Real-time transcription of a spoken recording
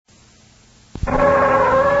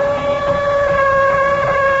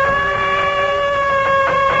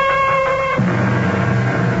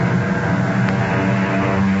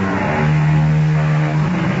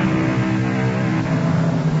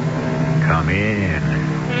in.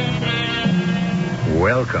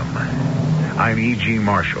 Welcome. I'm E.G.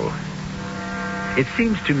 Marshall. It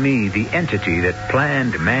seems to me the entity that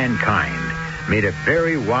planned mankind made a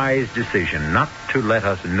very wise decision not to let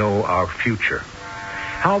us know our future.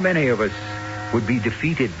 How many of us would be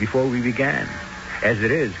defeated before we began? As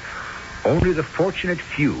it is, only the fortunate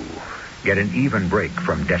few get an even break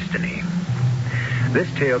from destiny. This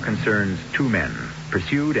tale concerns two men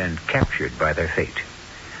pursued and captured by their fate.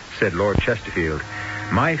 Said Lord Chesterfield,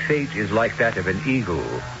 "My fate is like that of an eagle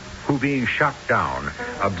who, being shot down,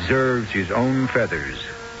 observes his own feathers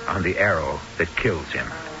on the arrow that kills him."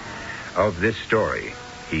 Of this story,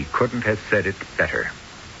 he couldn't have said it better.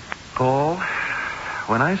 Paul,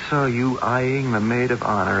 when I saw you eyeing the maid of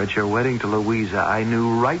honor at your wedding to Louisa, I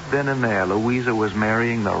knew right then and there Louisa was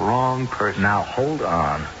marrying the wrong person. Now, hold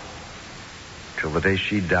on. Till the day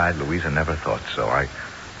she died, Louisa never thought so. I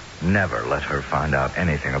never let her find out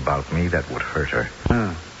anything about me that would hurt her.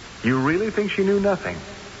 You really think she knew nothing?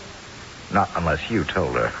 Not unless you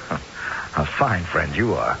told her. A fine friend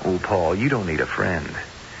you are. Oh, Paul, you don't need a friend.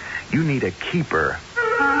 You need a keeper.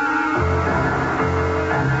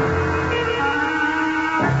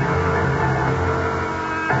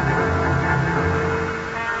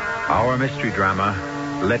 Our mystery drama,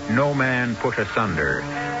 Let No Man Put Asunder,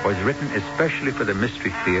 was written especially for the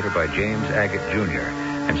Mystery Theater by James Agate Jr.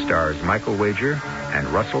 and stars Michael Wager and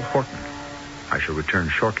Russell Horton. I shall return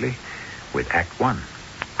shortly with Act 1.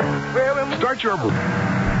 Start your...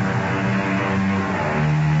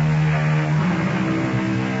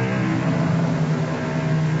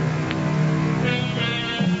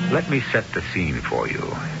 Let me set the scene for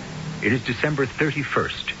you. It is December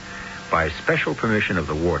 31st. By special permission of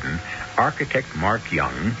the warden, architect Mark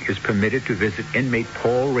Young is permitted to visit inmate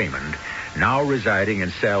Paul Raymond, now residing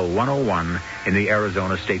in cell 101 in the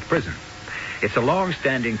Arizona State Prison. It's a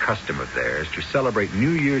long-standing custom of theirs to celebrate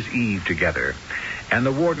New Year's Eve together, and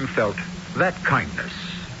the warden felt that kindness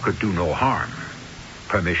could do no harm.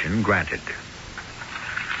 Permission granted.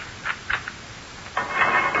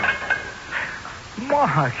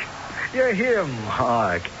 Mark, you're here,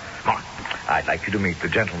 Mark. Mark, I'd like you to meet the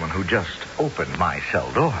gentleman who just opened my cell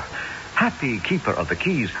door. Happy keeper of the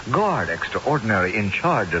keys, guard extraordinary in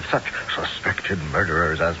charge of such suspected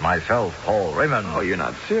murderers as myself, Paul Raymond. Oh, you're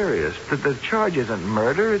not serious. The charge isn't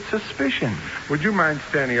murder, it's suspicion. Would you mind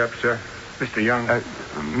standing up, sir? Mr. Young.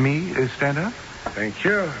 Me? Stand up? Thank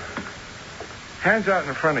you. Hands out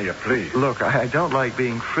in front of you, please. Look, I don't like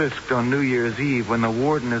being frisked on New Year's Eve when the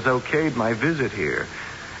warden has okayed my visit here.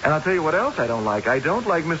 And I'll tell you what else I don't like. I don't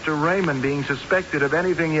like Mr. Raymond being suspected of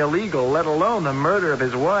anything illegal, let alone the murder of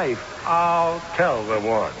his wife. I'll tell the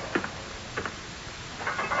warden.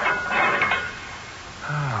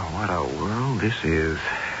 Oh, what a world this is.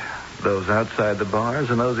 Those outside the bars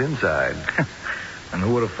and those inside. And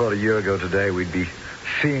who would have thought a year ago today we'd be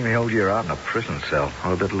seeing the old year out in a prison cell?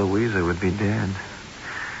 Or that Louisa would be dead.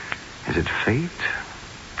 Is it fate?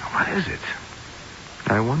 What is it?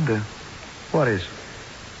 I wonder. What is?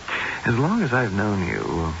 As long as I've known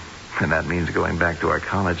you, and that means going back to our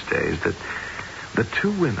college days, that the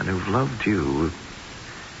two women who've loved you,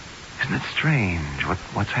 isn't it strange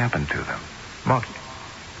what's happened to them? Mark,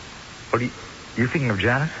 what are you thinking of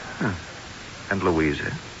Janet? And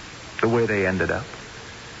Louisa, the way they ended up.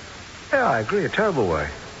 Yeah, I agree, a terrible way.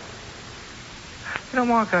 You know,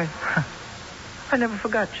 Mark, I never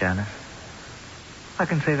forgot Janet. I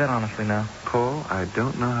can say that honestly now. Paul, I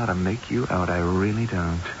don't know how to make you out. I really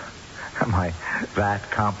don't. Am I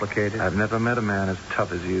that complicated? I've never met a man as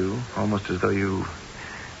tough as you, almost as though you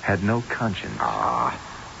had no conscience.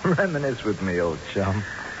 Reminisce with me, old chum.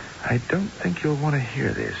 I don't think you'll want to hear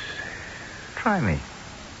this. Try me.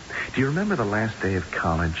 Do you remember the last day of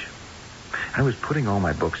college? I was putting all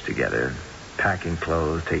my books together, packing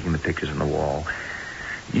clothes, taking the pictures on the wall.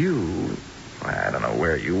 You, I don't know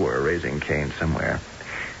where you were, raising Cain somewhere.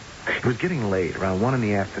 It was getting late, around 1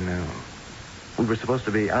 p.m. We were supposed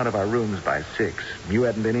to be out of our rooms by 6. You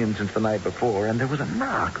hadn't been in since the night before, and there was a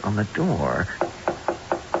knock on the door.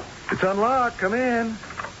 It's unlocked. Come in.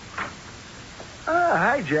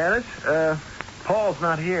 Hi, Janet. Paul's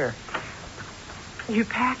not here. You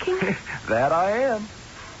packing? That I am.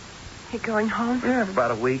 You going home? Yeah, for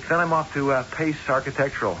about a week. Then I'm off to Pace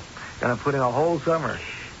Architectural. Gonna put in a whole summer.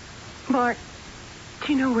 Mark,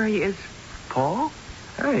 do you know where he is? Paul?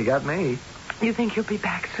 Hey, you got me. You think he'll be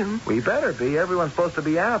back soon? We better be. Everyone's supposed to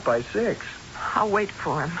be out by 6. I'll wait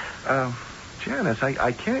for him. Janice,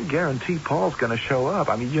 I can't guarantee Paul's going to show up.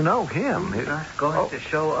 I mean, you know him. He's not going to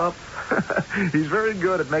show up. He's very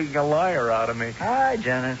good at making a liar out of me. Hi,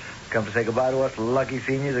 Janice. Come to say goodbye to us lucky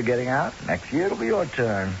seniors are getting out. Next year it'll be your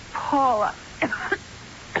turn. Paul,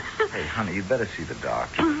 Hey, honey, you better see the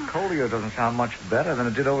doctor. Colio doesn't sound much better than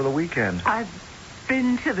it did over the weekend. I've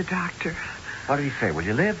been to the doctor. What did he say? Will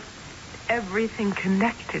you live? Everything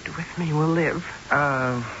connected with me will live.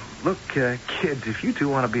 Look, kids, if you two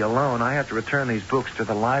want to be alone, I have to return these books to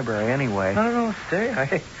the library anyway. No,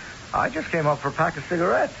 stay. I just came up for a pack of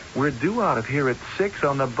cigarettes. We're due out of here at 6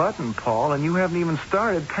 on the button, Paul, and you haven't even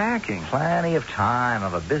started packing. Plenty of time. I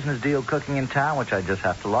have a business deal cooking in town, which I just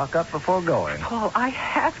have to lock up before going. Paul, I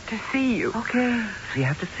have to see you. Okay, so you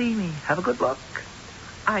have to see me. Have a good look.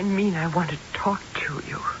 I mean, I want to talk to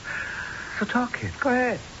you. So talk, kid. Go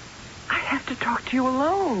ahead. I have to talk to you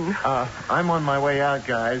alone. I'm on my way out,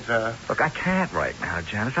 guys. Look, I can't right now,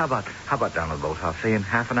 Janice. How about down to the boathouse? Say in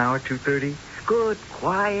half an hour, 2:30? Good,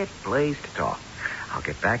 quiet place to talk. I'll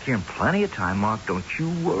get back here in plenty of time, Mark. Don't you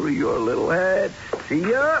worry your little head. See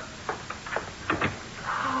ya. Oh,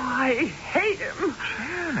 I hate him.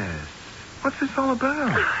 Janice, what's this all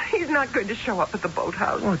about? He's not going to show up at the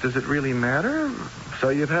boathouse. Well, does it really matter? So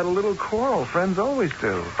you've had a little quarrel. Friends always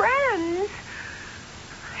do. Friends?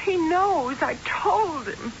 He knows. I told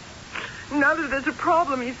him. Now that there's a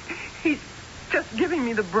problem, he's just giving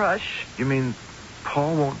me the brush. You mean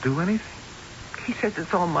Paul won't do anything? He says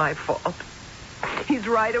it's all my fault. He's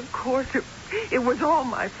right, of course. It was all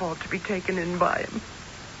my fault to be taken in by him.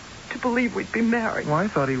 To believe we'd be married. Well, I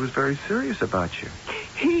thought he was very serious about you.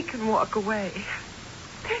 He can walk away.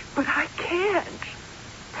 But I can't.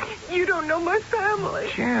 You don't know my family.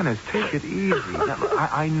 Janice, take it easy.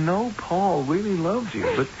 I know Paul really loves you,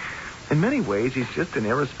 but in many ways he's just an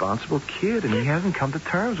irresponsible kid, and he hasn't come to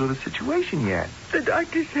terms with the situation yet. The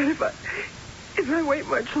doctor said if I wait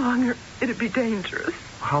much longer, it'd be dangerous.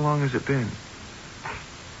 How long has it been?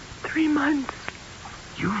 3 months.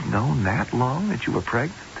 You've known that long that you were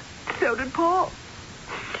pregnant? So did Paul.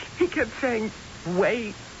 He kept saying,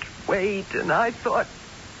 wait, and I thought,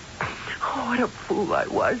 oh, what a fool I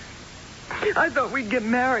was. I thought we'd get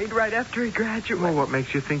married right after he graduated. Well, what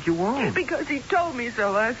makes you think you won't? Because he told me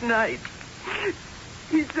so last night.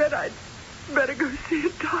 He said I'd better go see a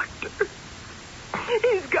doctor.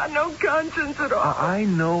 He's got no conscience at all. I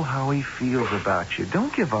know how he feels about you.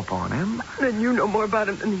 Don't give up on him. Then you know more about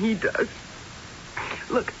him than he does.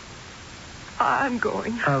 Look, I'm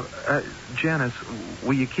going. Janice,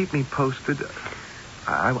 will you keep me posted?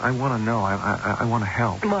 I want to know. I want to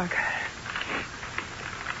help. Mark,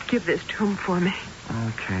 give this to him for me.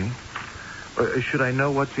 Okay. Should I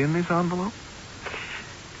know what's in this envelope?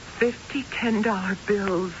 50 $10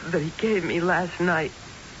 bills that he gave me last night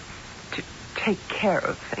to take care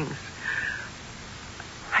of things.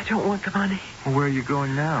 I don't want the money. Well, where are you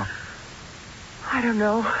going now? I don't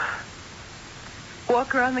know.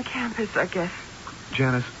 Walk around the campus, I guess.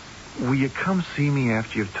 Janice, will you come see me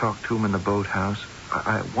after you've talked to him in the boathouse?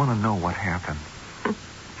 I want to know what happened.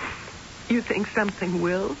 You think something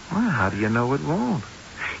will? Well, how do you know it won't?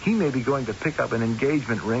 He may be going to pick up an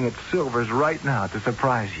engagement ring at Silver's right now to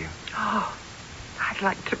surprise you. Oh, I'd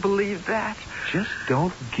like to believe that. Just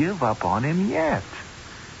don't give up on him yet.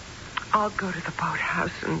 I'll go to the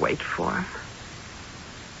boathouse and wait for him.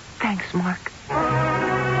 Thanks, Mark.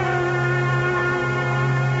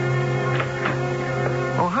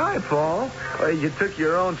 Oh, hi, Paul. You took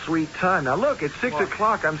your own sweet time. Now, look, it's 6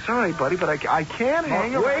 o'clock. I'm sorry, buddy, but I can't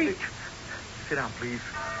hang around. Wait. Sit down, please.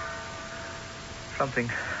 Something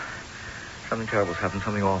terrible's happened.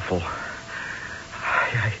 Something awful.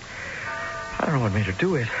 I don't know what made her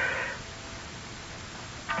do it.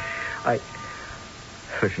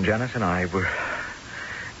 Listen, Janice and I, we're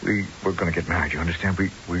going to get married. You understand?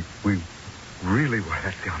 We really were.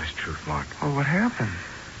 That's the honest truth, Mark. Well, what happened?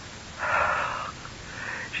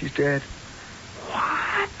 She's dead.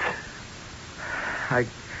 What?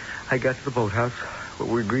 I got to the boathouse.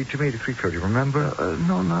 We agreed to meet at 3:30, remember?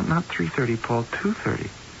 No, not 3:30, Paul. 2:30.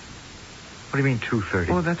 What do you mean 2:30?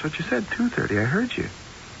 Well, that's what you said, 2:30. I heard you.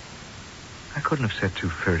 I couldn't have said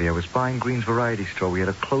 2:30. I was buying Green's Variety Store. We had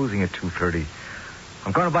a closing at 2:30.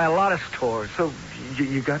 I'm going to buy a lot of stores. So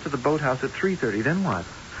you got to the boathouse at 3:30. Then what?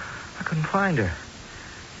 I couldn't find her.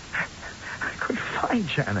 I couldn't find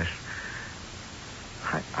Janice.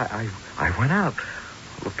 I went out,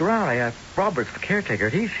 looked around. I asked Roberts, the caretaker.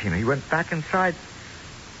 He's seen her. He went back inside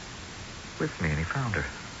with me, and he found her.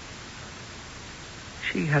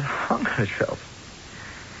 She had hung herself.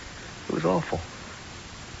 It was awful.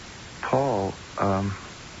 Paul,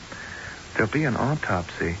 there'll be an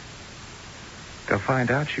autopsy. They'll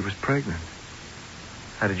find out she was pregnant.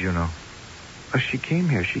 How did you know? Oh, she came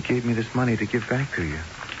here. She gave me this money to give back to you.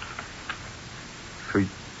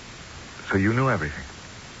 So you knew everything?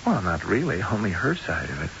 Well, not really. Only her side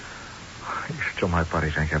of it. You're still my buddy,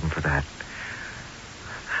 thank heaven for that.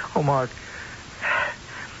 Oh, Mark,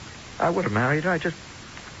 I would have married her. I just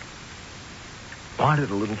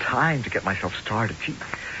wanted a little time to get myself started.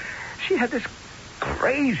 She had this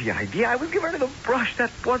crazy idea I was giving her the brush.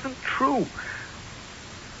 That wasn't true.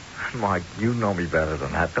 Mark, you know me better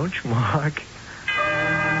than that, don't you, Mark?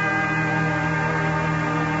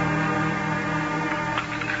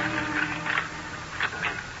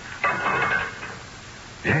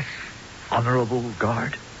 Yes, honorable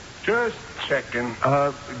guard. Just checking.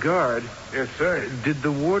 Guard. Yes, sir. Did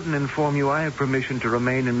the warden inform you I have permission to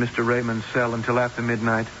remain in Mr. Raymond's cell until after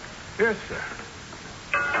midnight? Yes, sir.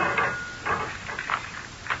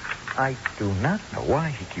 I do not know why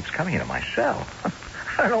he keeps coming into my cell.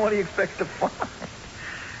 I don't know what he expects to find.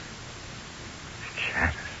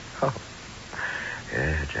 Janice. Oh.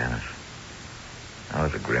 Yeah, Janice. That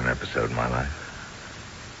was a grim episode in my life.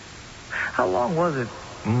 How long was it,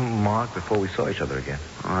 Mark, before we saw each other again?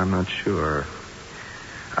 Oh, I'm not sure.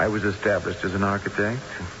 I was established as an architect.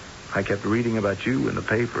 I kept reading about you in the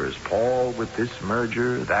papers. Paul with this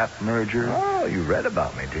merger, that merger. Oh, you read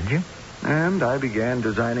about me, did you? And I began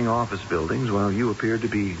designing office buildings while you appeared to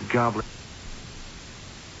be gobbling.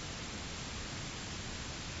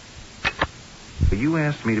 You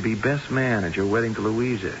asked me to be best man at your wedding to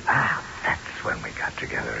Louisa. Ah, that's when we got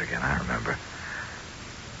together again, I remember.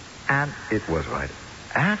 And it was right.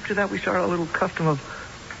 After that, we started a little custom of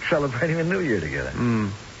celebrating the New Year together.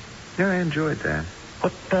 Yeah, I enjoyed that.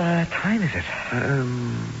 What time is it?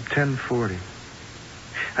 10:40.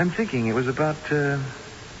 I'm thinking it was about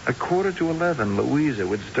 11:15. Louisa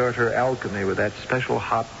would start her alchemy with that special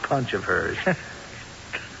hot punch of hers.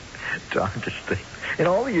 Darndest thing. In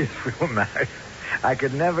all the years we were married, I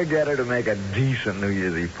could never get her to make a decent New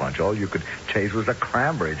Year's Eve punch. All you could taste was the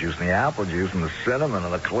cranberry juice and the apple juice and the cinnamon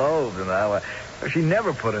and the cloves and the... She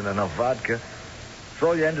never put in enough vodka. So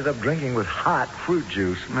all you ended up drinking was hot fruit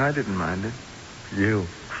juice. I didn't mind it. You.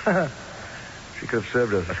 She could have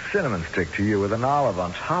served a cinnamon stick to you with an olive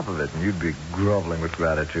on top of it, and you'd be groveling with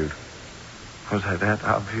gratitude. Was I that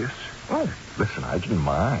obvious? Oh, listen, I didn't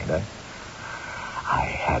mind. I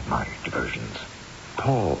had my diversions.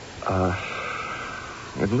 Paul,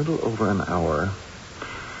 in a little over an hour,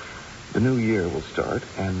 the new year will start,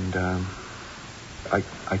 and I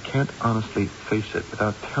can't honestly face it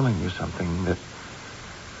without telling you something that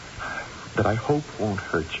I hope won't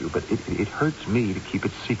hurt you, but it hurts me to keep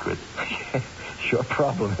it secret. Your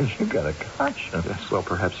problem is you got a conscience. Yes, well,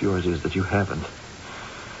 perhaps yours is that you haven't.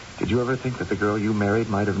 Did you ever think that the girl you married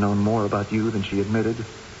might have known more about you than she admitted?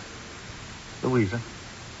 Louisa.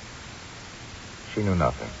 She knew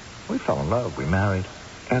nothing. We fell in love. We married.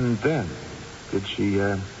 And then, did she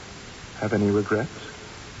have any regrets?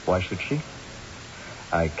 Why should she?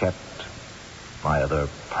 I kept my other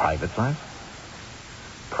private life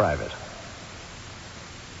private.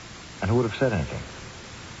 And who would have said anything?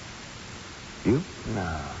 You?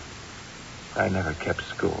 No. I never kept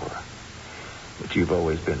score. But you've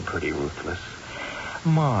always been pretty ruthless.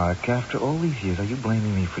 Mark, after all these years, are you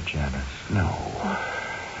blaming me for Janice? No.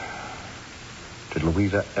 Did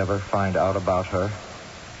Louisa ever find out about her?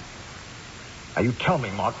 Now, you tell me,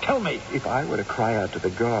 Mark, tell me. If I were to cry out to the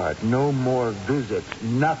guard, no more visits,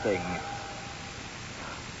 nothing.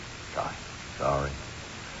 Sorry.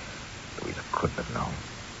 Louisa couldn't have known.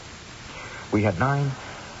 We had 9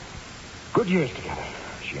 good years together,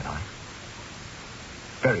 she and I.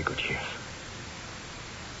 Very good years.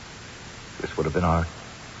 This would have been our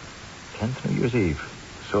 10th New Year's Eve.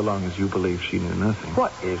 So long as you believe she knew nothing.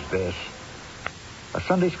 What is this? A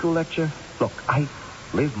Sunday school lecture? Look, I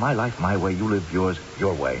live my life my way. You live yours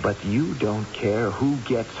your way. But you don't care who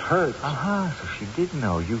gets hurt. So she did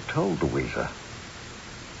know. You told Louisa.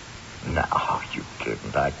 No, you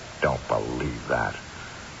didn't. I don't believe that.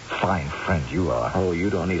 Fine friend you are. Oh, you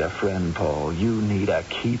don't need a friend, Paul. You need a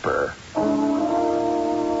keeper.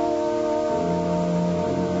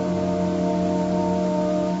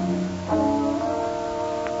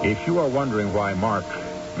 If you are wondering why Mark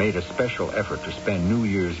made a special effort to spend New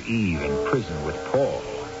Year's Eve in prison with Paul,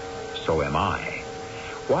 so am I.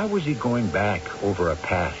 Why was he going back over a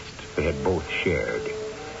past they had both shared?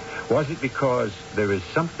 Was it because there is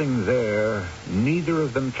something there neither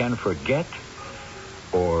of them can forget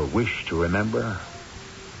or wish to remember?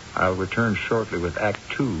 I'll return shortly with Act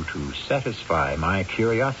 2 to satisfy my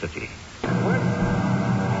curiosity.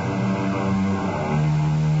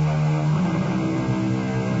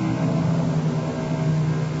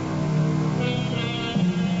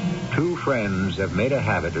 Two friends have made a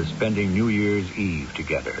habit of spending New Year's Eve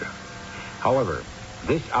together. However,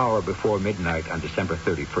 this hour before midnight on December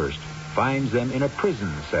 31st finds them in a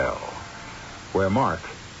prison cell where Mark,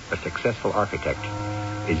 a successful architect,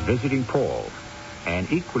 is visiting Paul, an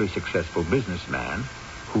equally successful businessman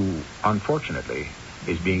who, unfortunately,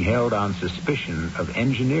 is being held on suspicion of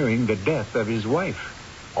engineering the death of his wife.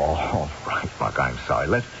 All right, Mark, I'm sorry.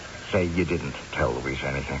 Let's say you didn't tell Louise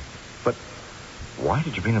anything. But why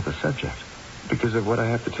did you bring up the subject? Because of what I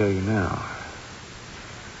have to tell you now.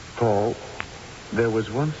 Paul, there was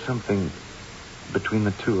once something between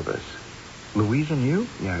the two of us. Louise and you?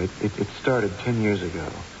 Yeah, it started 10 years ago.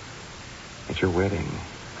 At your wedding.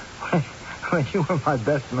 When you were my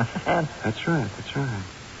best man. That's right.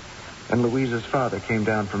 And Louisa's father came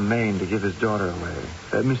down from Maine to give his daughter away.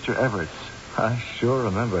 Mr. Everett's. I sure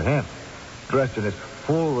remember him. Dressed in his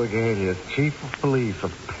full regalia as chief of police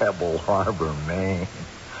of Pebble Harbor, Maine.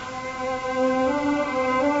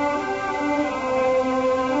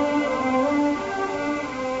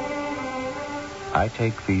 I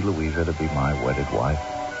take thee, Louisa, to be my wedded wife,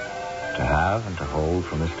 to have and to hold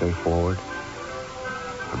from this day forward,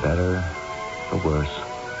 for better, for worse,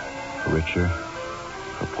 for richer,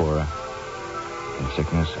 for poorer, in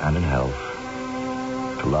sickness and in health,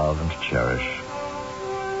 to love and to cherish,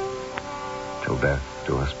 till death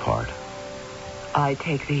do us part. I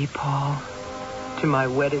take thee, Paul, to my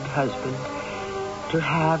wedded husband, to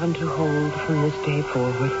have and to hold from this day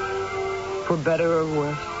forward, for better or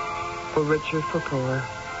worse, for richer, for poorer,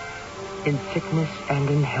 in sickness and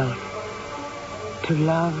in health, to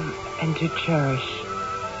love and to cherish,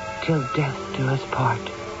 till death do us part.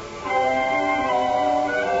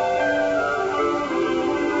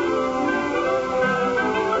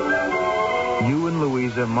 You and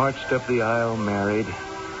Louisa marched up the aisle married,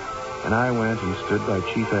 and I went and stood by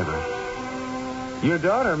Chief Everett. Your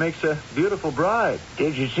daughter makes a beautiful bride.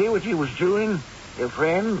 Did you see what she was doing? Your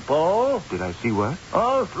friend, Paul? Did I see what?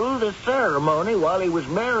 All through the ceremony, while he was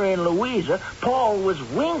marrying Louisa, Paul was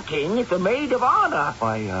winking at the maid of honor.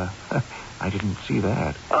 Why, I didn't see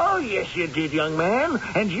that. Oh, yes, you did, young man.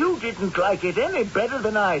 And you didn't like it any better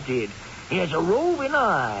than I did. He has a roving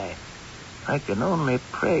eye. I can only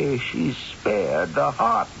pray she's spared the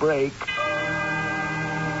heartbreak.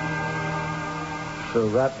 So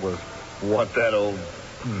that was what that old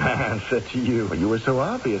man said to you. Well, you were so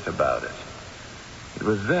obvious about it. It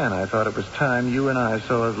was then I thought it was time you and I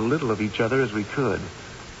saw as little of each other as we could.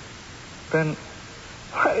 Then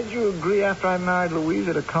why did you agree after I married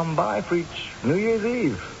Louisa to come by for each New Year's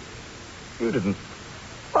Eve? You didn't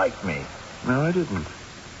like me. No, I didn't.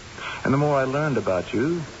 And the more I learned about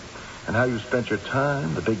you and how you spent your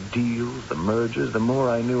time, the big deals, the mergers, the more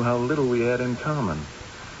I knew how little we had in common.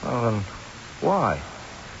 Well, then why?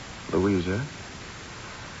 Louisa.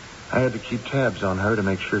 I had to keep tabs on her to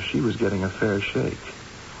make sure she was getting a fair shake.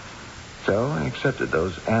 So I accepted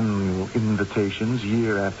those annual invitations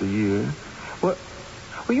year after year. What?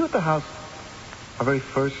 Were you at the house our very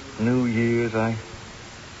first New Year's? I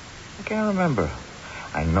can't remember.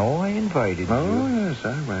 I know I invited you. Oh, yes,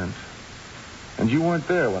 I went. And you weren't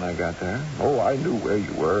there when I got there. Oh, I knew where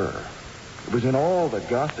you were. It was in all the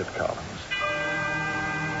gossip columns.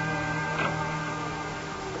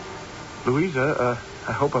 Louisa,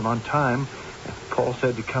 I hope I'm on time. Paul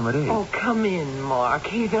said to come at 8. Oh, come in, Mark.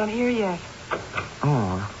 He's not here yet.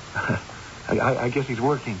 Oh, I guess he's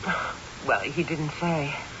working. Well, he didn't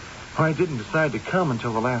say. Well, I didn't decide to come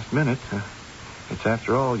until the last minute. It's,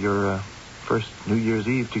 after all, your first New Year's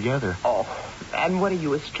Eve together. Oh, and what are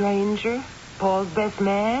you, a stranger? Paul's best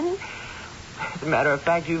man? As a matter of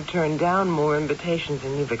fact, you've turned down more invitations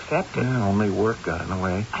than you've accepted. Yeah, only work got in the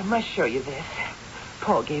way. I must show you this.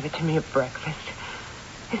 Paul gave it to me at breakfast.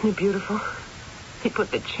 Isn't it beautiful? He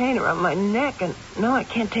put the chain around my neck, and now I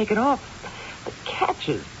can't take it off. The catch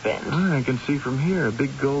is bent. I can see from here a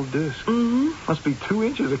big gold disc. Mm-hmm. Must be 2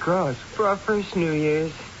 inches across. For our first New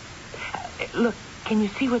Year's. Look, can you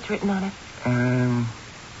see what's written on it?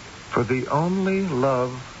 For the only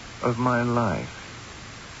love of my life.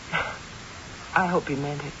 I hope he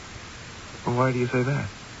meant it. Why do you say that?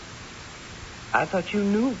 I thought you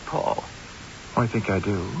knew Paul. I think I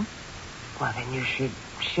do. Well, then you should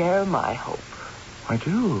share my hope. I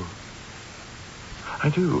do.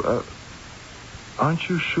 Aren't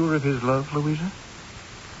you sure of his love, Louisa?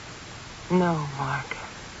 No, Mark.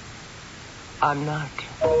 I'm not.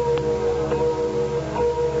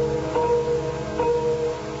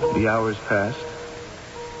 The hours passed.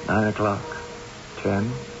 9 o'clock,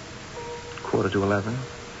 10, 11:15.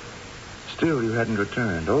 Still, you hadn't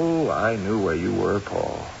returned. Oh, I knew where you were,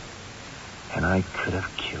 Paul. And I could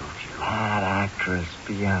have killed you. That actress,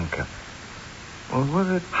 Bianca. Well, was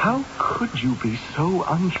it? How could you be so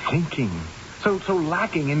unthinking? So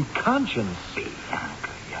lacking in conscience?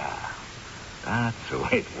 Bianca, yeah. That's who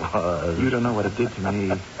it was. You don't know what it did to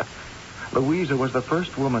me. Louisa was the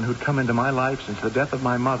first woman who'd come into my life since the death of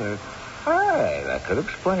my mother. Hey, that could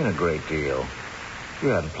explain a great deal. If you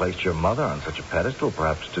hadn't placed your mother on such a pedestal,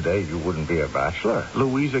 perhaps today you wouldn't be a bachelor.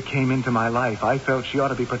 Louisa came into my life. I felt she ought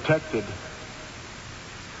to be protected.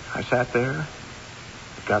 I sat there.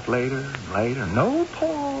 It got later and later. No,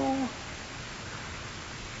 Paul.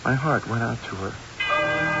 My heart went out to her.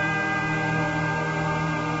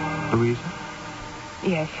 Louisa?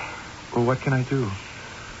 Yes. Well, what can I do?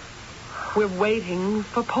 We're waiting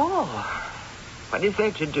for Paul. What is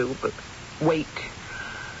there to do but wait?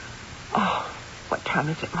 Oh, what time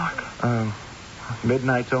is it, Mark?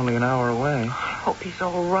 Midnight's only an hour away. I hope he's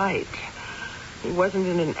all right. He wasn't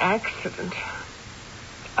in an accident.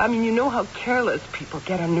 I mean, you know how careless people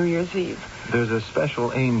get on New Year's Eve. There's a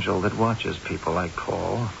special angel that watches people like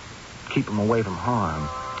Paul. Keep them away from harm.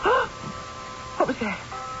 What was that?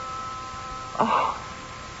 Oh,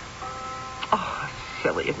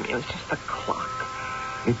 silly of me. It was just the clock.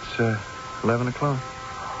 It's 11 o'clock.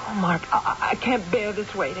 Oh, Mark, I can't bear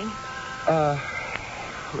this waiting.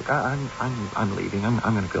 Look, I'm leaving. I'm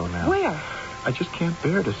going to go now. Where? I just can't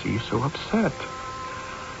bear to see you so upset.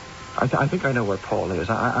 I think I know where Paul is.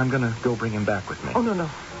 I'm going to go bring him back with me. Oh, no.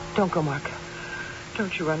 Don't go, Mark.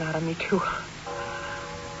 Don't you run out on me, too.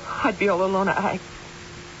 I'd be all alone. I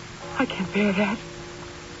can't bear that.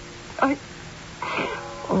 I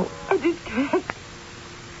just can't.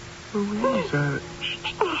 Louisa,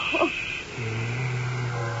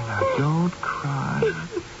 now don't cry.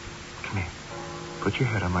 Come here. Put your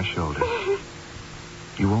head on my shoulder.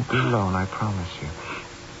 You won't be alone, I promise you.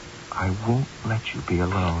 I won't let you be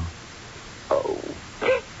alone. Oh,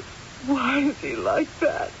 why is he like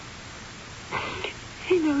that?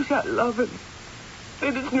 He knows I love him.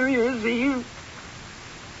 It is New Year's Eve.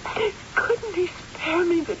 Couldn't he spare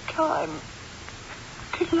me the time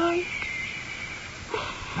tonight?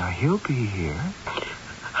 Now, he'll be here.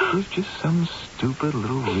 There's just some stupid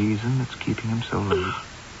little reason that's keeping him so late.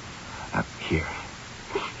 Now, here.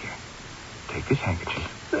 Take this handkerchief.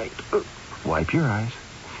 Thank you. Wipe your eyes.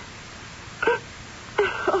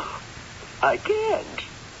 I can't.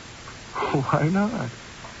 Why not?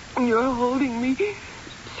 You're holding me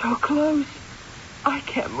so close. I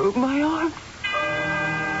can't move my arms.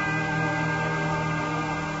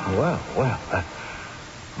 Well, that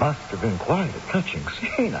must have been quite a touching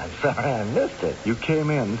scene. I'm sorry I missed it. You came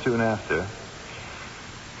in soon after.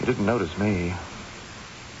 You didn't notice me.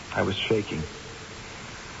 I was shaking.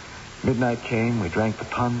 Midnight came, we drank the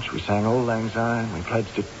punch, we sang Old Lang Syne, we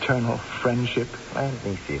pledged eternal friendship. Let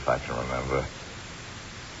me see if I can remember.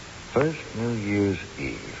 First New Year's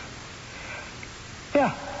Eve.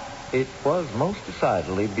 Yeah, it was most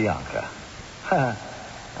decidedly Bianca.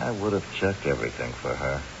 I would have checked everything for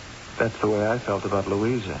her. That's the way I felt about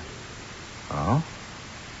Louisa. Oh?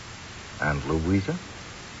 And Louisa?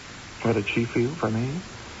 What did she feel for me?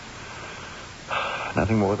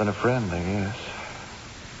 Nothing more than a friend, I guess.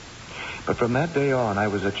 But from that day on, I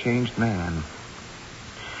was a changed man.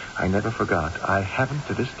 I never forgot. I haven't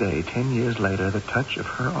to this day, 10 years later, the touch of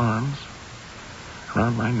her arms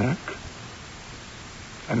around my neck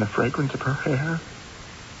and the fragrance of her hair.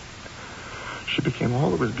 She became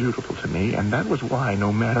all that was beautiful to me, and that was why,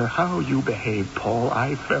 no matter how you behaved, Paul,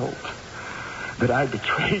 I felt that I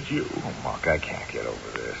betrayed you. Oh, Mark, I can't get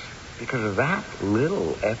over this. Because of that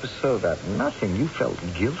little episode, that nothing, you felt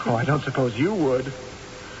guilty. Oh, I don't suppose you would.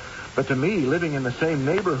 But to me, living in the same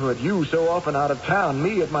neighborhood, you so often out of town,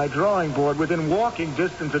 me at my drawing board within walking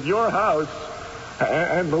distance of your house,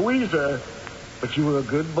 and Louisa. But you were a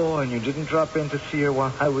good boy, and you didn't drop in to see her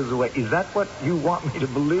while I was away. Is that what you want me to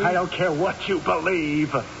believe? I don't care what you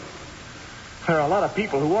believe. There are a lot of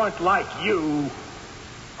people who aren't like you.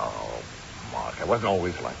 Oh, Mark, I wasn't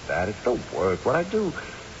always like that. It's the work. What I do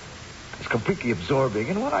is completely absorbing.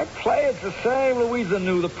 And when I play, it's the same. Louisa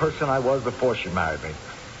knew the person I was before she married me.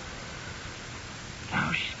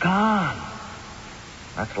 Now she's gone.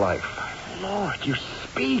 That's life. Lord, you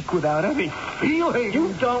speak without any feeling.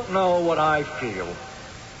 You don't know what I feel.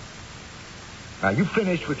 Now, you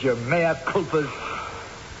finished with your mea culpas?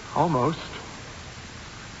 Almost.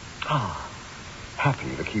 Happy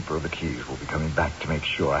the keeper of the keys will be coming back to make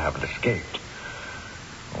sure I haven't escaped.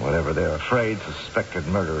 Whatever they're afraid suspected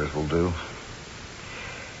murderers will do.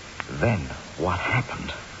 Then, what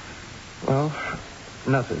happened? Well,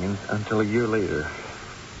 nothing until a year later.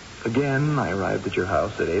 Again, I arrived at your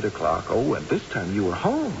house at 8 o'clock. Oh, and this time you were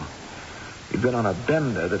home. You'd been on a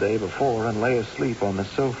bender the day before and lay asleep on the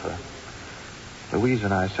sofa. Louise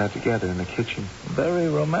and I sat together in the kitchen. Very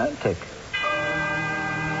romantic.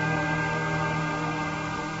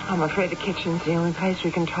 I'm afraid the kitchen's the only place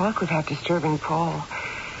we can talk without disturbing Paul.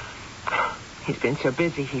 He's been so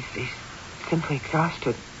busy, he's simply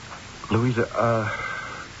exhausted. Louisa,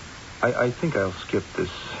 I think I'll skip this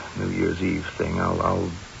New Year's Eve thing.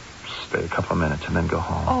 I'll stay a couple of minutes and then go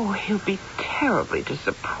home. Oh, he'll be terribly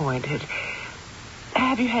disappointed.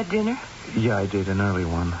 Have you had dinner? Yeah, I did, an early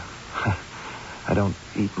one. I don't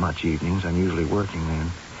eat much evenings. I'm usually working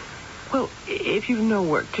then. Well, if you've no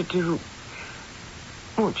work to do,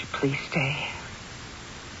 won't you please stay?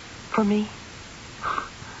 For me?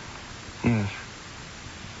 Yes.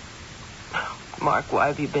 Mark, why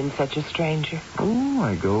have you been such a stranger? Oh,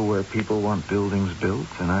 I go where people want buildings built,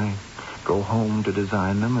 and I go home to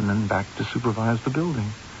design them and then back to supervise the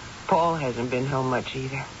building. Paul hasn't been home much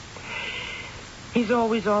either. He's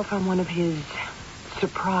always off on one of his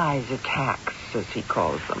surprise attacks, as he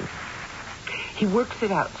calls them. He works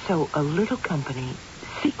it out so a little company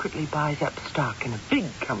secretly buys up stock in a big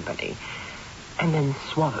company and then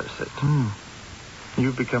swallows it.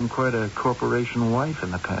 You've become quite a corporation wife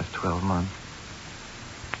in the past 12 months.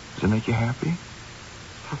 Does it make you happy?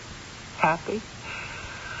 Happy?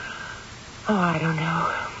 Oh, I don't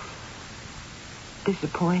know.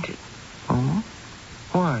 Disappointed. Oh?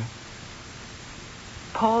 Why?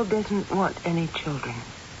 Paul doesn't want any children.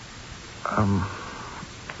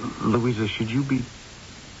 Louisa, should you be...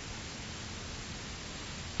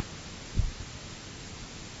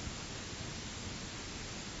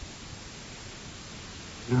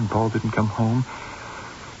 And Paul didn't come home.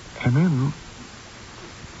 And then,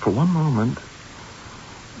 for one moment,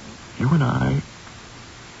 you and I...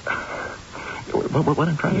 What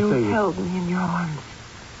I'm trying to say is... You held me in your arms.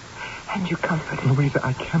 And you comforted me. Louisa,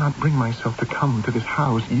 I cannot bring myself to come to this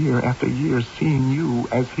house year after year seeing you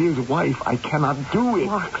as his wife. I cannot do it.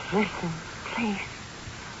 Mark, listen, please.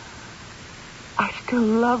 I still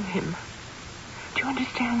love him. Do you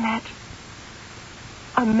understand that?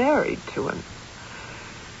 I'm married to him.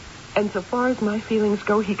 And so far as my feelings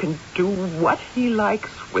go, he can do what he likes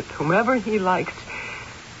with whomever he likes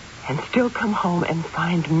and still come home and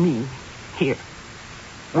find me here,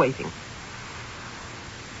 waiting.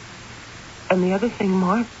 And the other thing,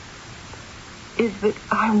 Mark, is that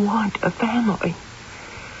I want a family.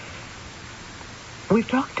 We've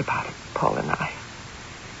talked about it, Paul and I.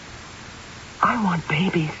 I want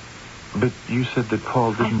babies. But you said that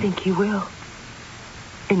Paul didn't... I think he will.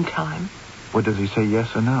 In time. What, does he say,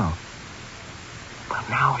 yes or no? Well,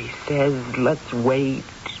 now he says, let's wait,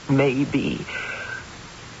 maybe.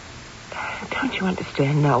 Don't you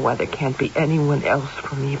understand now why there can't be anyone else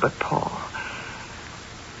for me but Paul?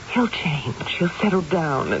 He'll change. He'll settle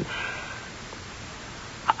down. And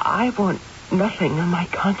I want nothing on my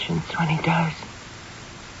conscience when he does.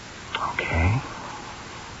 Okay.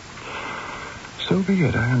 So be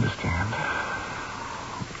it. I understand.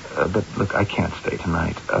 But look, I can't stay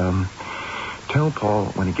tonight. Tell Paul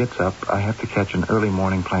when he gets up, I have to catch an early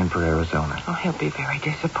morning plane for Arizona. Oh, he'll be very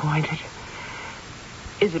disappointed.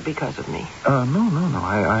 Is it because of me? No.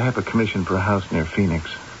 I have a commission for a house near Phoenix.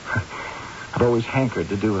 I've always hankered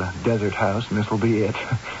to do a desert house, and this will be it.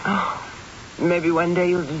 Oh, maybe one day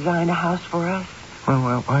you'll design a house for us.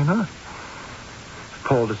 Well, why not? If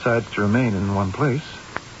Paul decides to remain in one place,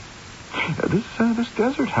 this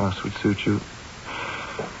desert house would suit you.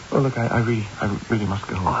 Well, look, I really must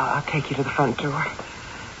go. Oh, I'll take you to the front door.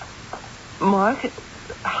 Mark,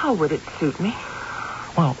 how would it suit me?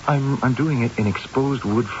 Well, I'm doing it in exposed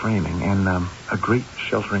wood framing and a great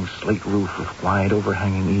sheltering slate roof with wide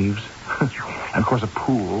overhanging eaves. And, of course, a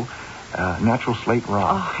pool, natural slate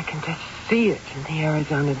rock. Oh, I can just see it in the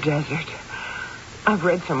Arizona desert. I've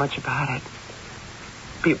read so much about it.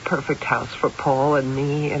 Be a perfect house for Paul and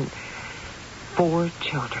me and 4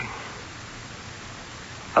 children.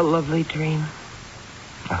 A lovely dream.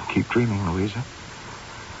 I'll keep dreaming, Louisa.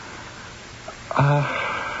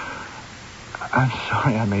 I'm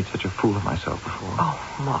sorry I made such a fool of myself before. Oh,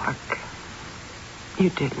 Mark. You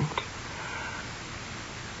didn't.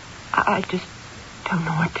 I just don't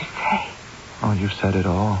know what to say. Oh, you've said it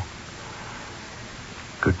all.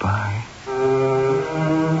 Goodbye.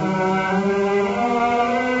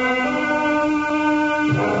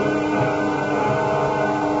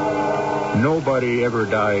 Nobody ever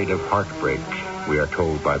died of heartbreak, we are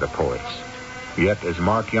told by the poets. Yet, as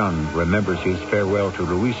Mark Young remembers his farewell to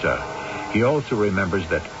Louisa, he also remembers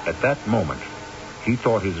that at that moment, he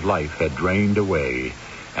thought his life had drained away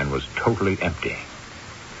and was totally empty.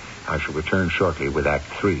 I shall return shortly with Act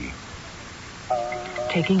 3.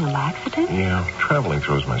 Taking a laxative? Yeah, traveling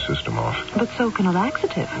throws my system off. But so can a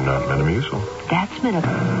laxative. Not Metamucil. That's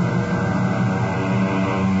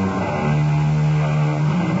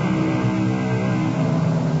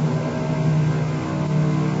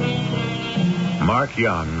Mark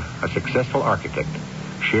Young, a successful architect,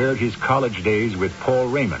 shared his college days with Paul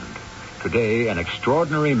Raymond, today an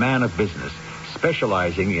extraordinary man of business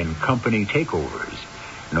specializing in company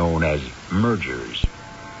takeovers, known as mergers.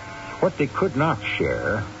 What they could not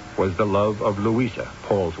share was the love of Louisa,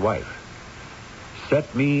 Paul's wife.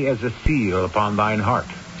 Set me as a seal upon thine heart,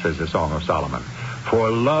 says the Song of Solomon,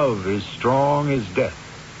 for love is strong as death,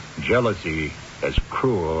 jealousy as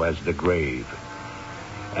cruel as the grave.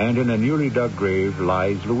 And in a newly dug grave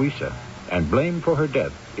lies Louisa, and blamed for her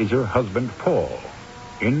death is her husband Paul,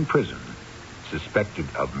 in prison, suspected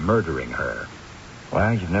of murdering her.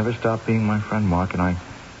 Well, you've never stopped being my friend, Mark, and I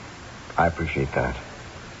appreciate that.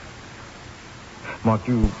 Mark,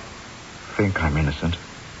 you think I'm innocent?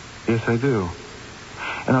 Yes, I do.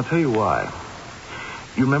 And I'll tell you why.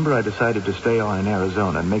 You remember I decided to stay on in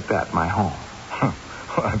Arizona and make that my home.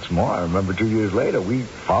 Well, that's more. I remember 2 years later, we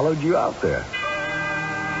followed you out there.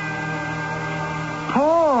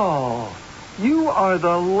 Paul, you are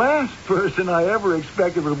the last person I ever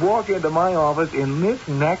expected would walk into my office in this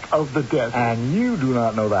neck of the desert. And you do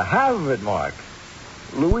not know the half of it, Mark.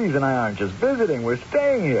 Louise and I aren't just visiting. We're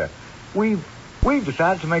staying here. We've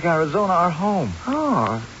decided to make Arizona our home.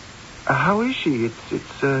 Oh, how is she?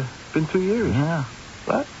 It's been 2 years. Yeah,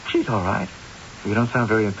 but she's all right. You don't sound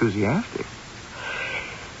very enthusiastic.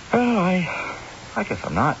 Well, I guess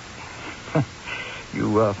I'm not.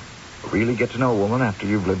 You really get to know a woman after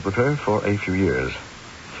you've lived with her for a few years.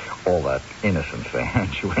 All that innocence they hand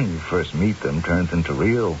you when you first meet them turns into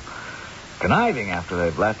real conniving after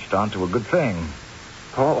they've latched onto a good thing.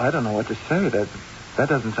 Paul, I don't know what to say. That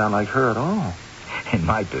doesn't sound like her at all. In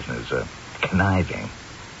my business, conniving,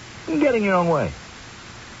 getting your own way,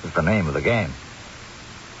 is the name of the game.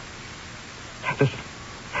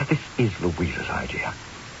 This is Louisa's idea.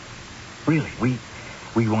 Really,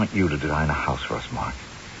 we want you to design a house for us, Mark.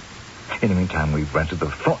 In the meantime, we've rented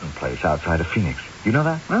the Thornton place outside of Phoenix. You know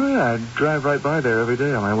that? Oh, yeah. I drive right by there every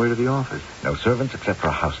day on my way to the office. No servants except for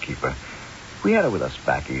a housekeeper. We had her with us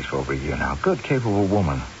back east for over a year now. Good, capable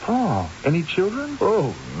woman. Paul, any children?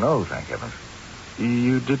 Oh, no, thank heavens.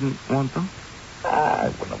 You didn't want them?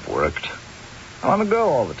 It wouldn't have worked. I want to go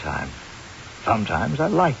all the time. Sometimes I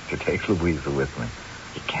like to take Louisa with me.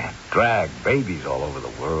 You can't drag babies all over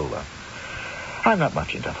the world. I'm not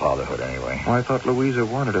much into fatherhood anyway. Well, I thought Louisa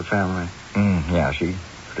wanted a family. Yeah, she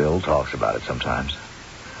still talks about it sometimes.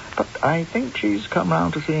 But I think she's come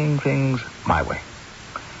around to seeing things my way.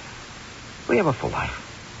 We have a full life.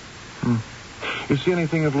 You see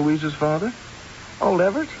anything of Louisa's father? Old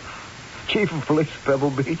Everett? Chief of police of Pebble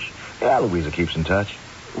Beach. Yeah, Louisa keeps in touch.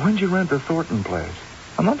 When'd you rent the Thornton place?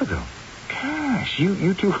 A month ago. Gosh,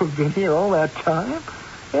 you two have been here all that time?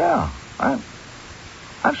 Yeah,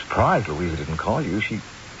 I'm surprised Louisa didn't call you. She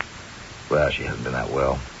hasn't been that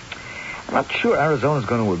well. I'm not sure Arizona's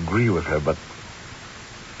going to agree with her, but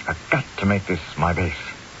I've got to make this my base.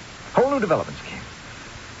 Whole new development scheme.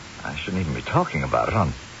 I shouldn't even be talking about it.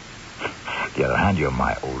 On the other hand, you're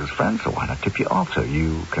my oldest friend, so why not tip you off so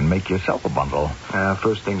you can make yourself a bundle?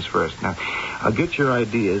 First things first. Now, I'll get your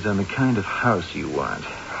ideas on the kind of house you want.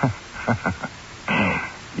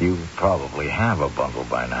 You probably have a bundle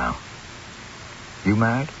by now. You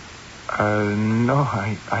married? No,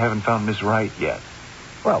 I haven't found Miss Wright yet.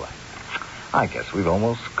 Well, I guess we've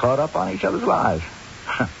almost caught up on each other's lives.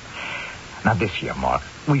 Now, this year, Mark,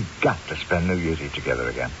 we've got to spend New Year's Eve together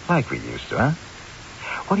again, like we used to, huh?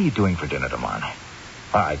 What are you doing for dinner tomorrow night?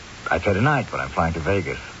 I said tonight, but I'm flying to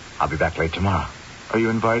Vegas. I'll be back late tomorrow. Are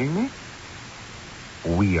you inviting me?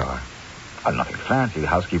 We are. Nothing fancy. The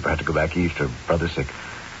housekeeper had to go back east. Her brother's sick.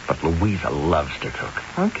 But Louisa loves to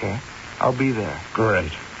cook. Okay. I'll be there.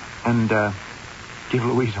 Great. And, give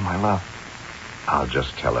Louisa my love. I'll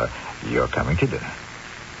just tell her you're coming to dinner.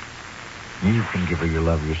 You can give her your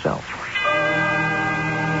love yourself.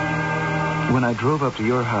 When I drove up to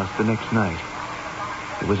your house the next night,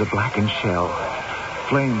 it was a blackened shell.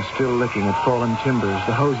 Flames still licking at fallen timbers,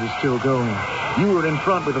 the hoses still going. You were in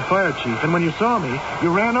front with the fire chief, and when you saw me,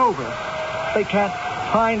 you ran over. They can't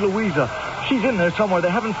find Louisa. She's in there somewhere. They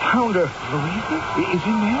haven't found her. Louisa? Is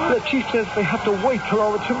in there? The chief says they have to wait till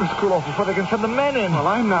all the timbers cool off before they can send the men in. Well,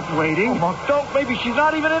 I'm not waiting. Oh, Mark, don't. Maybe she's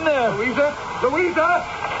not even in there. Louisa? Louisa!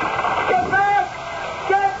 Get back!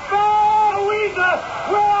 Get back! Louisa!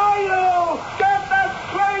 Where are you? Get that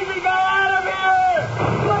crazy guy out of here!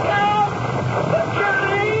 Look out!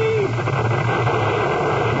 Security!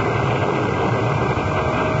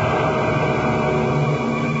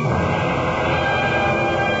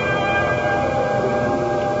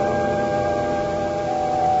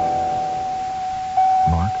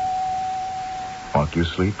 Mark, you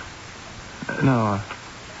sleep? No,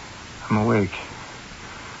 I'm awake.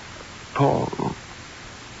 Paul,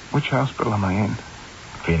 which hospital am I in?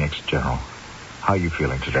 Phoenix, General. How are you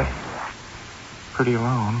feeling today? Pretty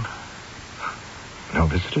alone. No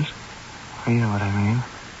visitors? You know what I mean.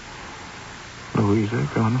 Louisa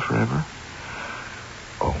gone forever.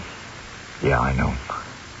 Oh, yeah, I know.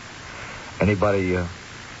 Anybody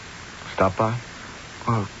stop by?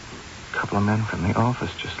 Well, a couple of men from the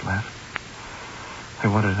office just left. They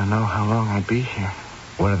wanted to know how long I'd be here.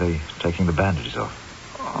 When are they taking the bandages off?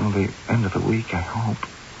 On the end of the week, I hope.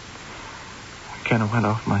 It kind of went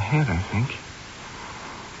off my head, I think.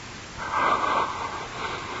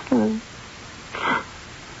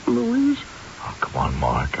 Louise? Oh, come on,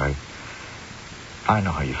 Mark. I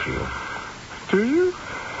know how you feel. Do you?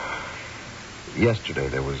 Yesterday,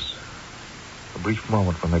 there was a brief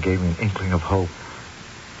moment when they gave me an inkling of hope.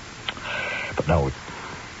 But no,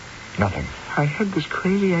 nothing. I had this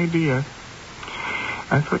crazy idea.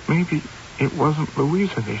 I thought maybe it wasn't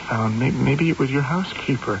Louisa they found. Maybe it was your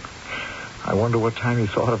housekeeper. I wonder what time you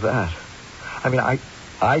thought of that. I mean,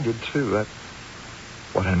 I did too. That's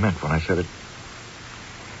what I meant when I said it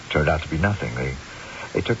turned out to be nothing.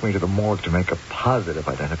 They took me to the morgue to make a positive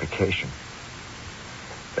identification.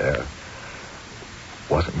 There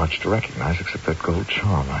wasn't much to recognize except that gold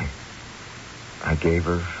charm I gave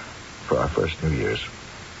her for our first New Year's.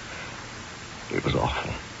 It was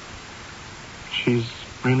awful. She's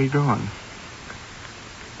really gone.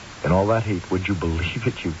 In all that heat, would you believe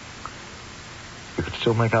it? You could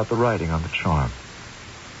still make out the writing on the charm.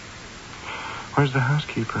 Where's the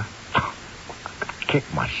housekeeper? Kick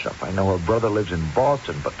myself. I know her brother lives in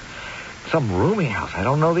Boston, but some rooming house. I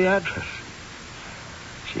don't know the address.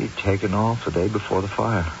 She'd taken off the day before the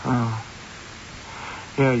fire. Oh.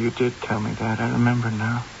 Yeah, you did tell me that. I remember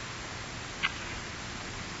now.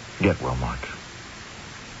 Get well, Mark.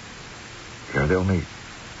 You're the only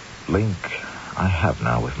link I have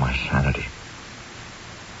now with my sanity.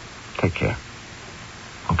 Take care.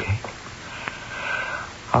 Okay?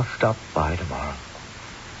 I'll stop by tomorrow.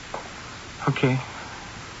 Okay.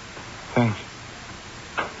 Thanks.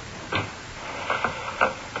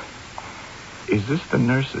 Is this the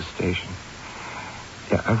nurse's station?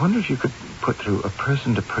 Yeah, I wonder if you could put through a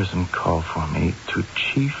person-to-person call for me to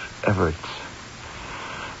Chief Everett,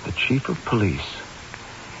 the chief of police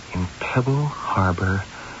in Pebble Harbor,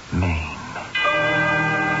 Maine.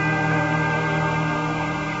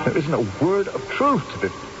 There isn't a word of truth to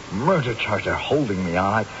the murder charge they're holding me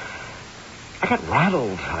on. I got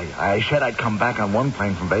rattled. I said I'd come back on one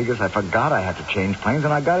plane from Vegas. I forgot I had to change planes,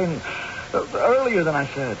 and I got in earlier than I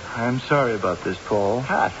said. I'm sorry about this, Paul.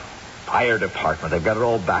 That fire department, they've got it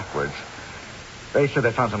all backwards. They said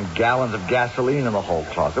they found some gallons of gasoline in the whole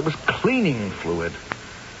closet. It was cleaning fluid.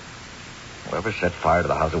 Whoever set fire to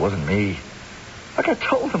the house, it wasn't me. Like I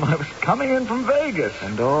told them, I was coming in from Vegas.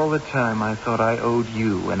 And all the time I thought I owed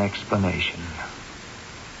you an explanation.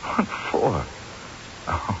 What for?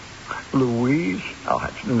 Oh, Louise? Oh,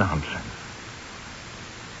 that's nonsense.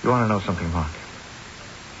 You want to know something, Mark?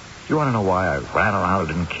 You want to know why I ran around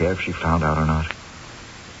and didn't care if she found out or not?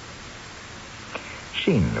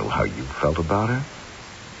 She knew how you felt about her.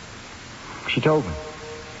 She told me.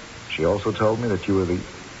 She also told me that you were the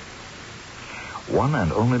one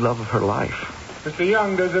and only love of her life. Mr.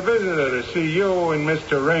 Young, there's a visitor to see you and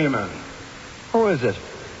Mr. Raymond. Who is it?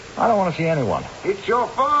 I don't want to see anyone. It's your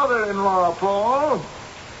father-in-law, Paul.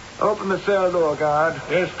 Open the cell door, guard.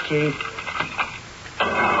 Yes, Chief.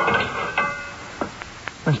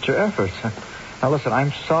 Mr. Everett. Now, listen,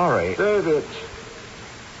 I'm sorry. David.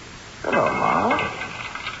 Hello, Mark.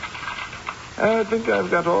 I think I've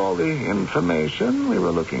got all the information we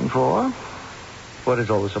were looking for. What is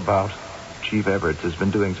all this about? Chief Everett has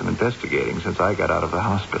been doing some investigating since I got out of the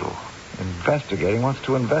hospital. Investigating? Wants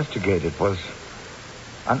to investigate. It was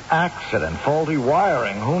an accident, faulty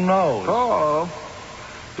wiring. Who knows? Paul,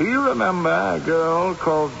 do you remember a girl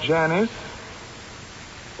called Janice?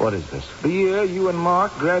 What is this? The year you and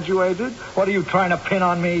Mark graduated? What are you trying to pin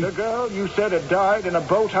on me? The girl you said had died in a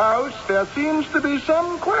boathouse? There seems to be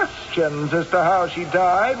some questions as to how she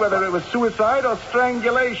died, whether it was suicide or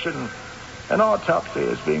strangulation. An autopsy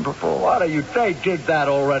is being performed. What are you? They did that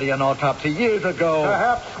already, an autopsy, years ago.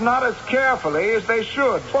 Perhaps not as carefully as they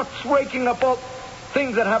should. What's raking up all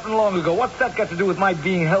things that happened long ago? What's that got to do with my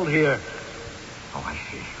being held here? Oh, I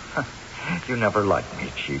see. You never liked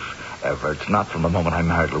me, Chief Everett. Not from the moment I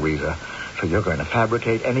married Louisa. So you're going to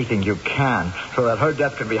fabricate anything you can so that her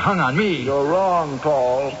death can be hung on me. You're wrong,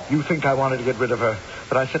 Paul. You think I wanted to get rid of her,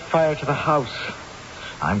 but I set fire to the house.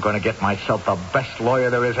 I'm going to get myself the best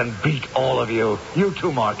lawyer there is and beat all of you. You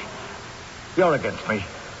too, Mark. You're against me.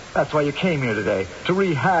 That's why you came here today, to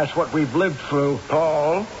rehash what we've lived through.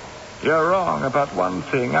 Paul, You're wrong about one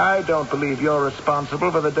thing. I don't believe you're responsible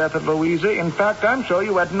for the death of Louisa. In fact, I'm sure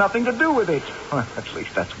you had nothing to do with it. Well, at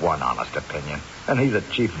least that's one honest opinion. And he's a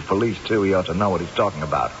chief of police, too. He ought to know what he's talking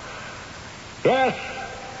about. Yes.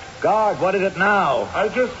 Guard, what is it now? I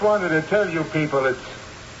just wanted to tell you people it's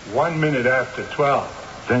 1 minute after 12.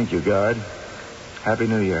 Thank you, guard. Happy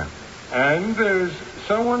New Year. And there's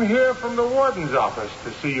someone here from the warden's office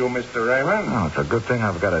to see you, Mr. Raymond. Oh, it's a good thing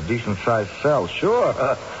I've got a decent-sized cell.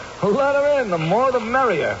 Sure. Let her in. The more, the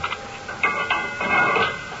merrier.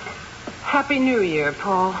 Happy New Year,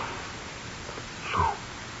 Paul.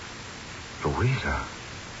 Louisa.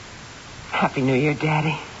 Happy New Year,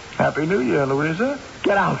 Daddy. Happy New Year, Louisa.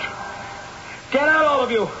 Get out. Get out, all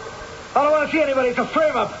of you. I don't want to see anybody. It's a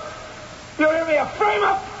frame-up. You hear me? A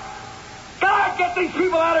frame-up. God, get these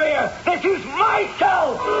people out of here. This is my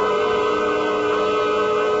cell.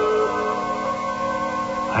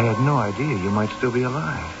 I had no idea you might still be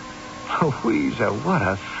alive. Louisa, what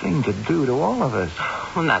a thing to do to all of us.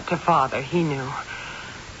 Well, not to Father. He knew.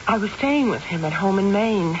 I was staying with him at home in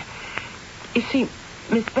Maine. You see,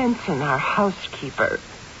 Miss Benson, our housekeeper,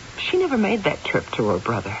 she never made that trip to her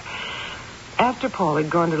brother. After Paul had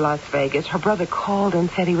gone to Las Vegas, her brother called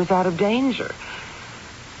and said he was out of danger.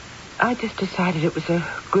 I just decided it was a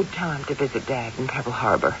good time to visit Dad in Pebble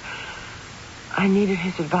Harbor. I needed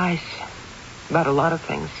his advice about a lot of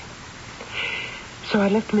things. So I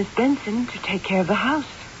left Miss Benson to take care of the house.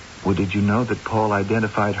 Well, did you know that Paul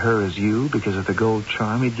identified her as you because of the gold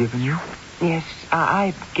charm he'd given you? Yes,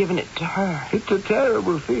 I'd given it to her. It's a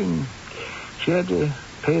terrible thing. She had to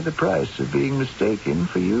pay the price of being mistaken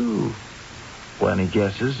for you. Well, any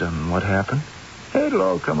guesses on what happened? It'll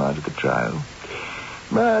all come out at the trial.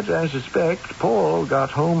 But I suspect Paul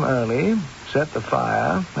got home early, set the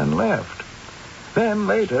fire, and left. Then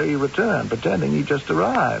later he returned, pretending he just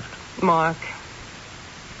arrived. Mark,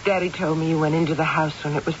 Daddy told me you went into the house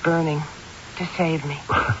when it was burning to save me.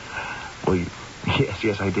 Well,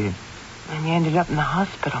 yes, I did. And you ended up in the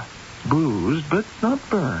hospital. Bruised, but not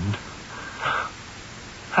burned.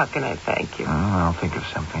 How can I thank you? Oh, I'll think of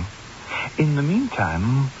something. In the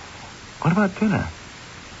meantime, what about dinner?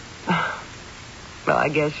 Well, I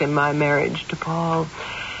guess in my marriage to Paul,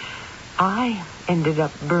 I ended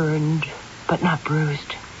up burned, but not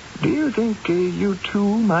bruised. Do you think you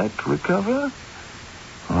two might recover?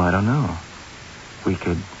 Oh, I don't know. We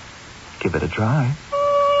could give it a try.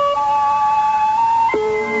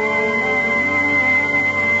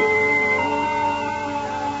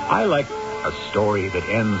 I like a story that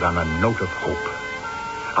ends on a note of hope.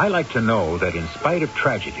 I like to know that in spite of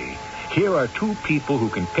tragedy, here are two people who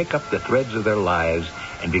can pick up the threads of their lives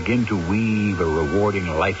and begin to weave a rewarding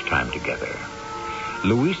lifetime together.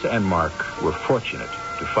 Louisa and Mark were fortunate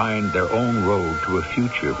to find their own road to a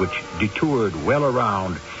future which detoured well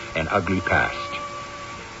around an ugly past.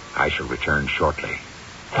 I shall return shortly.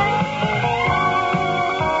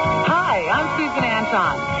 Hi, I'm Susan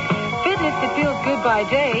Anton. Fitness that feels good by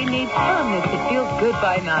day needs firmness that feels good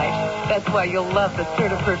by night. That's why you'll love the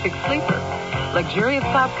Serta Perfect Sleeper. Luxurious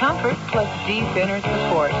soft comfort plus deep inner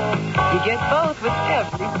support. You get both with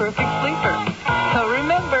every perfect sleeper. So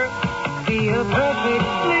remember, be a perfect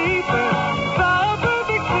sleeper. Try a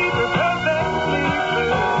perfect sleeper, perfect sleeper.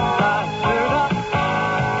 By Serta.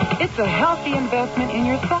 It's a healthy investment in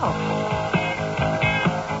yourself.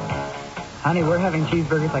 Honey, we're having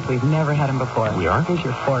cheeseburgers like we've never had them before. We are? Here's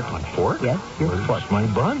your fork. My fork? Yes, your fork. Where's my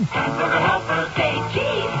bun? Hamburger helper, say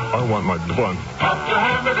cheese. I want my bun. Help your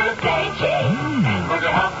hamburger, say cheese. Hamburger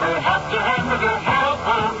helper, help your hamburger,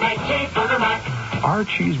 helper, make cheeseburger mac. Our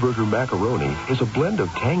cheeseburger macaroni is a blend of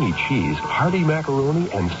tangy cheese, hearty macaroni,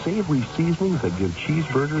 and savory seasonings that give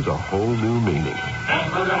cheeseburgers a whole new meaning.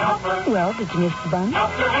 Hamburger helper. Well, did you miss the bun?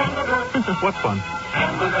 Help your hamburger. What fun?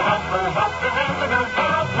 Hamburger helper, help your hamburger,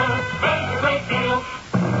 helper, make a great deal.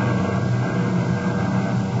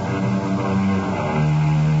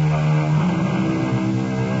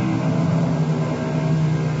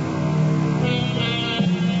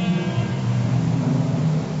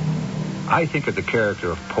 I think of the character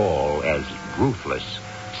of Paul as ruthless,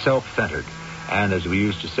 self-centered, and, as we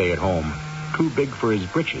used to say at home, too big for his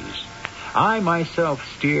britches. I myself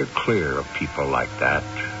steer clear of people like that,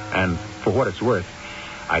 and for what it's worth,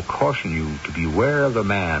 I caution you to beware of the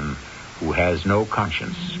man who has no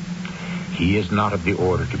conscience. He is not of the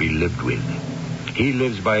order to be lived with. He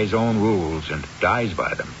lives by his own rules and dies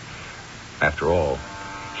by them. After all,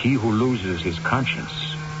 he who loses his conscience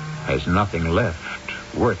has nothing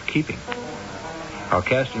left worth keeping. Our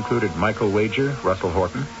cast included Michael Wager, Russell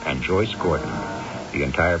Horton, and Joyce Gordon. The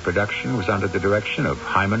entire production was under the direction of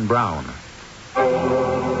Himan Brown.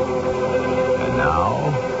 And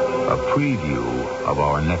now, a preview of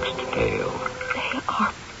our next tale. They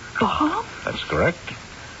are bombs? That's correct.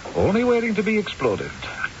 Only waiting to be exploded.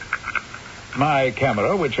 My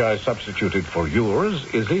camera, which I substituted for yours,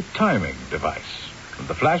 is a timing device. And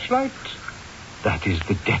the flashlight, that is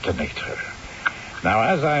the detonator. Now,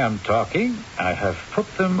 as I am talking, I have put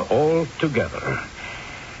them all together.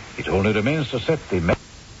 It only remains to set the